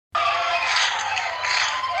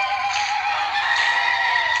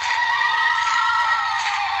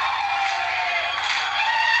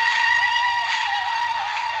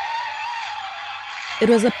It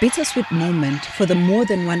was a bittersweet moment for the more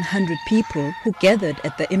than 100 people who gathered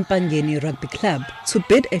at the Empangeni Rugby Club to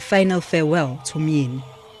bid a final farewell to Myeni.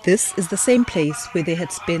 This is the same place where they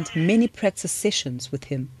had spent many practice sessions with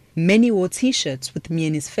him. Many wore t-shirts with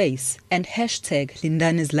Myeni's face and hashtag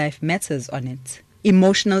Lindane's Life Matters on it.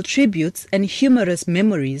 Emotional tributes and humorous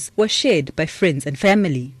memories were shared by friends and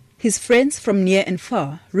family. His friends from near and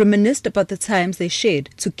far reminisced about the times they shared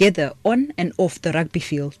together on and off the rugby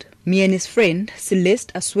field. Myeni's friend,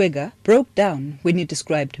 Celeste Aswega, broke down when he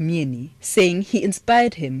described Myeni, saying he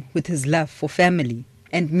inspired him with his love for family.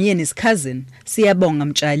 And Myeni's cousin,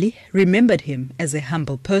 Siyabonga Mtshali, remembered him as a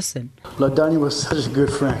humble person. Lindane was such a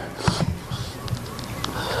good friend.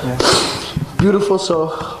 Yeah. Beautiful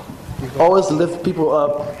soul, always lift people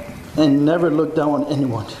up and never look down on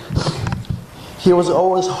anyone. He was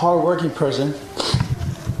always a hard-working person.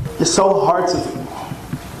 It's so hard to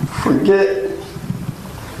forget.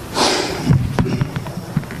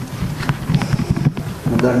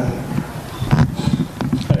 I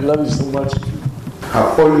love you so much.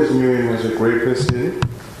 I always knew him as a great person,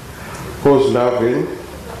 who was loving.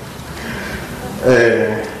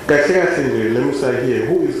 Let me say here,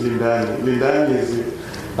 who is Lindane? Lindane is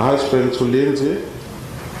a husband to Lindsay,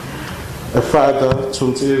 a father to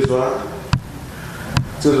Ntizwa,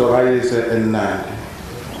 and Nandi,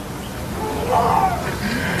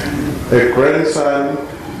 a grandson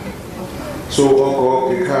to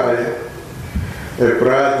Ogo Kikai, a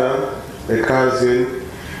brother, a cousin,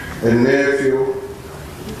 a nephew,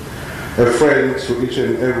 a friend to each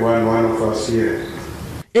and every one of us here.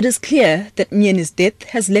 It is clear that Myeni's death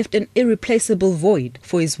has left an irreplaceable void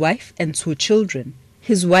for his wife and 2 children.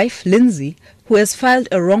 His wife, Lindsay, who has filed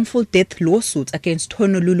a wrongful death lawsuit against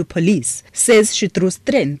Honolulu police, says she drew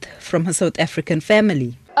strength from her South African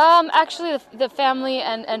family. Actually, the family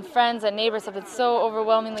and friends and neighbors have been so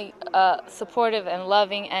overwhelmingly supportive and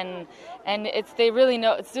loving, and they really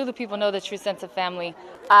know, it's Zulu people know the true sense of family.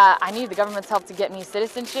 I need the government's help to get me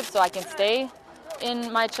citizenship so I can stay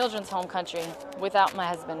in my children's home country without my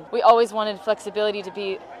husband. We always wanted flexibility to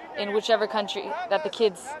be in whichever country that the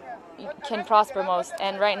kids can prosper most,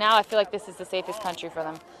 and right now I feel like this is the safest country for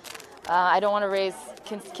them. I don't want to raise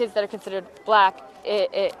kids that are considered black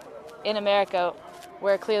in America,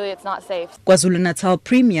 where clearly it's not safe. KwaZulu-Natal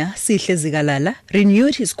Premier Sihle Zikalala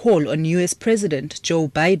renewed his call on US President Joe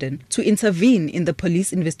Biden to intervene in the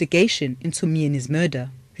police investigation into Myeni's murder.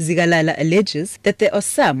 Zikalala alleges that there are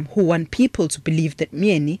some who want people to believe that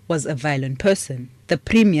Myeni was a violent person. The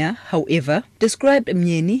Premier, however, described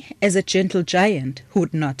Myeni as a gentle giant who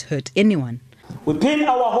would not hurt anyone. We pin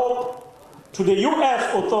our hope to the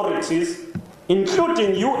US authorities,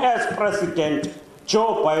 including US President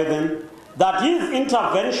Joe Biden, that his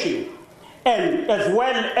intervention and as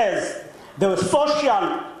well as the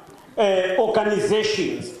social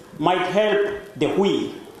organizations might help the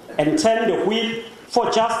wheel and turn the wheel for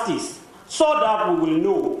justice, so that we will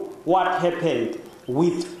know what happened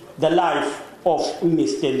with the life of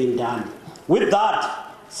Mr. Lindane. With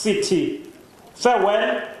that, city,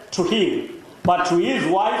 farewell to him, but to his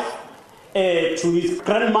wife, to his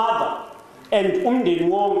grandmother, and umndeni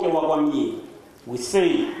wonke wakwaMyeni, we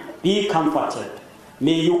say, be comforted.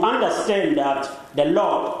 May you understand that the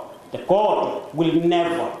Lord, the God, will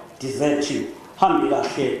never desert you.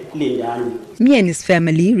 Myeni's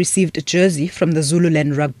family received a jersey from the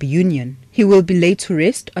Zululand Rugby Union. He will be laid to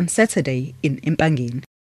rest on Saturday in Empangeni.